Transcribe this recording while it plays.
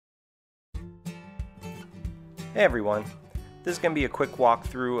Hey everyone, this is going to be a quick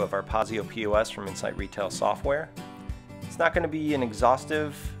walkthrough of our Rposio POS from Insight Retail Software. It's not going to be an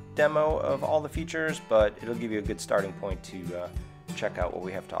exhaustive demo of all the features, but it'll give you a good starting point to check out what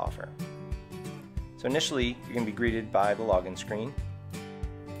we have to offer. So initially, you're going to be greeted by the login screen.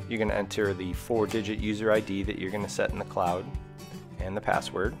 You're going to enter the 4-digit user ID that you're going to set in the cloud and the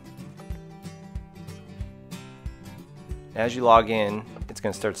password. As you log in, it's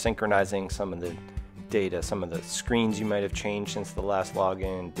going to start synchronizing some of the data, some of the screens you might have changed since the last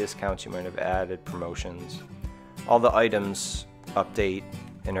login, discounts you might have added, promotions. All the items update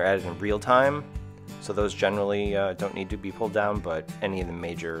and are added in real time, so those generally don't need to be pulled down, but any of the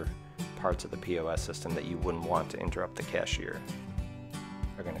major parts of the POS system that you wouldn't want to interrupt the cashier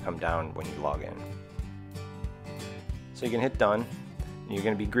are going to come down when you log in. So you can hit done, and you're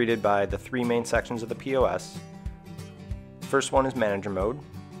going to be greeted by the 3 main sections of the POS. The first one is manager mode.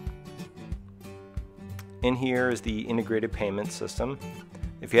 In here is the integrated payment system.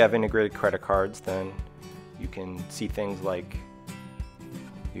 If you have integrated credit cards, then you can see things like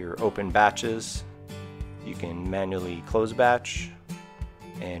your open batches. You can manually close a batch,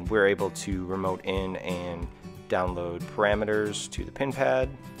 and we're able to remote in and download parameters to the pin pad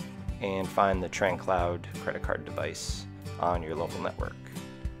and find the TransCloud credit card device on your local network.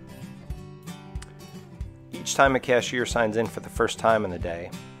 Each time a cashier signs in for the first time in the day,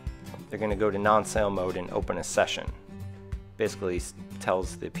 they're going to go to non-sale mode and open a session. Basically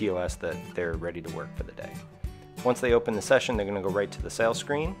tells the POS that they're ready to work for the day. Once they open the session, they're going to go right to the sales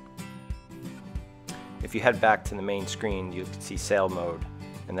screen. If you head back to the main screen, you can see sale mode,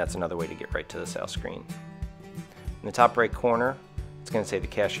 and that's another way to get right to the sales screen. In the top right corner, it's going to say the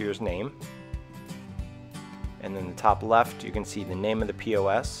cashier's name. And then the top left, you can see the name of the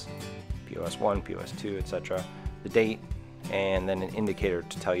POS, POS 1, POS 2, etc., the date, and then an indicator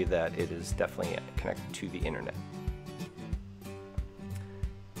to tell you that it is definitely connected to the internet.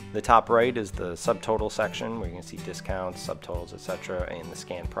 The top right is the subtotal section where you can see discounts, subtotals, etc. in the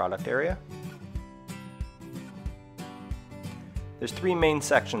scanned product area. There's 3 main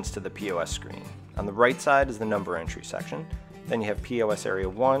sections to the POS screen. On the right side is the number entry section. Then you have POS area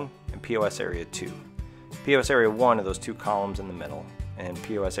 1 and POS area 2. POS area 1 are those 2 columns in the middle, and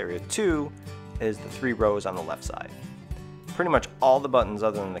POS area 2 is the 3 rows on the left side. Pretty much all the buttons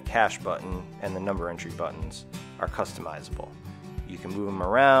other than the cash button and the number entry buttons are customizable. You can move them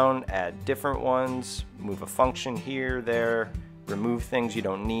around, add different ones, move a function here, there, remove things you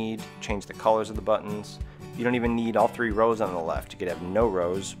don't need, change the colors of the buttons. You don't even need all 3 rows on the left. You could have no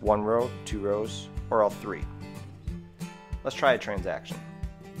rows, 1 row, 2 rows, or all 3. Let's try a transaction.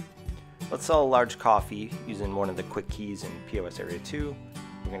 Let's sell a large coffee using one of the quick keys in POS area 2.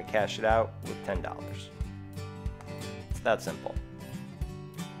 We're going to cash it out with $10. That simple.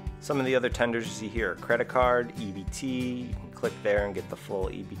 Some of the other tenders you see here are credit card, EBT. You can click there and get the full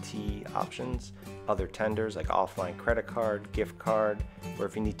EBT options. Other tenders like offline credit card, gift card, or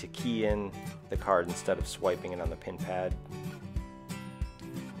if you need to key in the card instead of swiping it on the pin pad.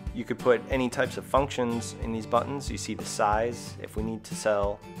 You could put any types of functions in these buttons. You see the size. If we need to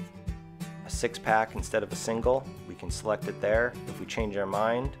sell a 6-pack instead of a single, we can select it there. If we change our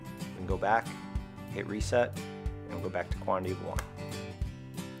mind, we can go back, hit reset, and we'll go back to quantity of 1.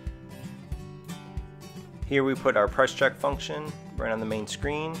 Here we put our price check function right on the main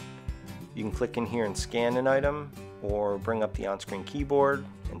screen. You can click in here and scan an item, or bring up the on-screen keyboard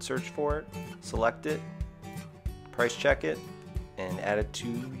and search for it, select it, price check it, and add it to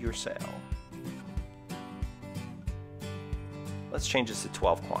your sale. Let's change this to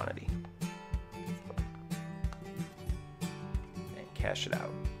 12 quantity and cash it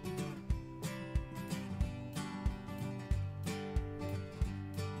out.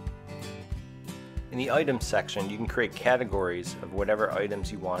 In the items section, you can create categories of whatever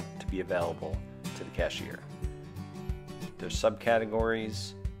items you want to be available to the cashier. There's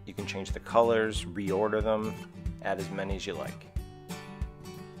subcategories, you can change the colors, reorder them, add as many as you like.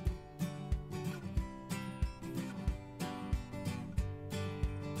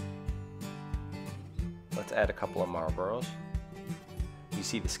 Let's add a couple of Marlboros. You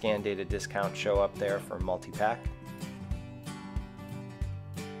see the scan data discount show up there for multi-pack.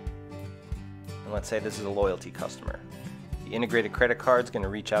 Let's say this is a loyalty customer. The integrated credit card is going to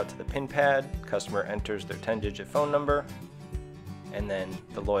reach out to the pin pad, customer enters their 10-digit phone number, and then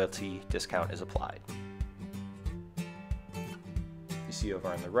the loyalty discount is applied. You see over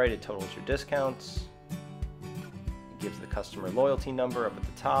on the right, it totals your discounts. It gives the customer loyalty number up at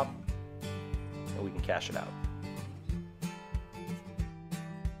the top, and we can cash it out.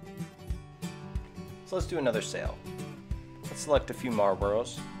 So let's do another sale. Let's select a few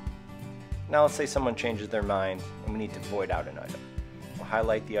Marlboros. Now let's say someone changes their mind and we need to void out an item. We'll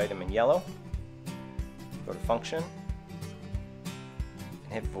highlight the item in yellow, go to Function,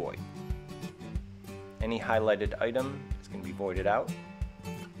 and hit Void. Any highlighted item is going to be voided out.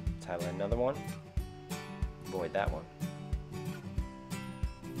 Let's highlight another one, void that one.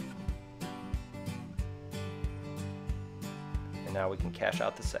 And now we can cash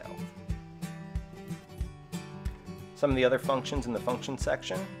out the sale. Some of the other functions in the function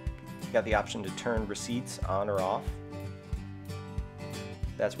section, you got the option to turn receipts on or off.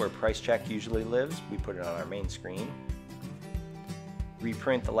 That's where price check usually lives. We put it on our main screen.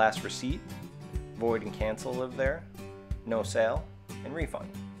 Reprint the last receipt, void and cancel live there, no sale, and refund.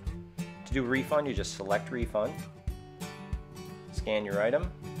 To do refund, you just select refund, scan your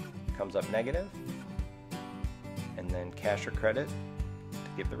item, comes up negative, and then cash or credit to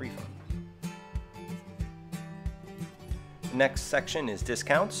give the refund. The next section is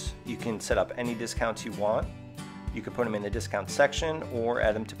discounts. You can set up any discounts you want. You can put them in the discount section or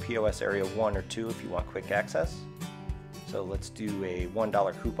add them to POS area 1 or 2 if you want quick access. So let's do a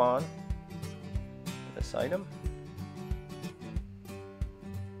 $1 coupon for this item.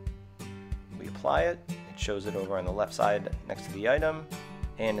 We apply it. It shows it over on the left side next to the item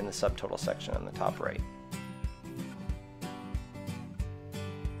and in the subtotal section on the top right.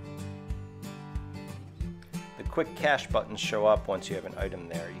 The quick cash buttons show up once you have an item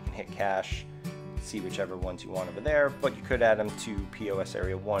there. You can hit cash, see whichever ones you want over there, but you could add them to POS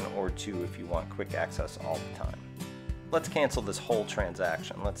area 1 or 2 if you want quick access all the time. Let's cancel this whole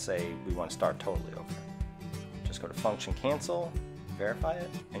transaction. Let's say we want to start totally over. Just go to Function, Cancel, verify it,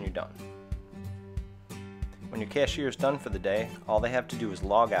 and you're done. When your cashier is done for the day, all they have to do is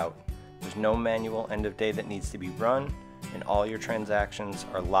log out. There's no manual end of day that needs to be run, and all your transactions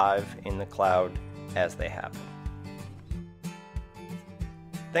are live in the cloud as they happen.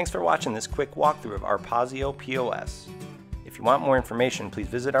 Thanks for watching this quick walkthrough of Rposio POS. If you want more information, please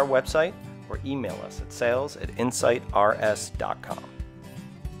visit our website or email us at sales@insightrs.com.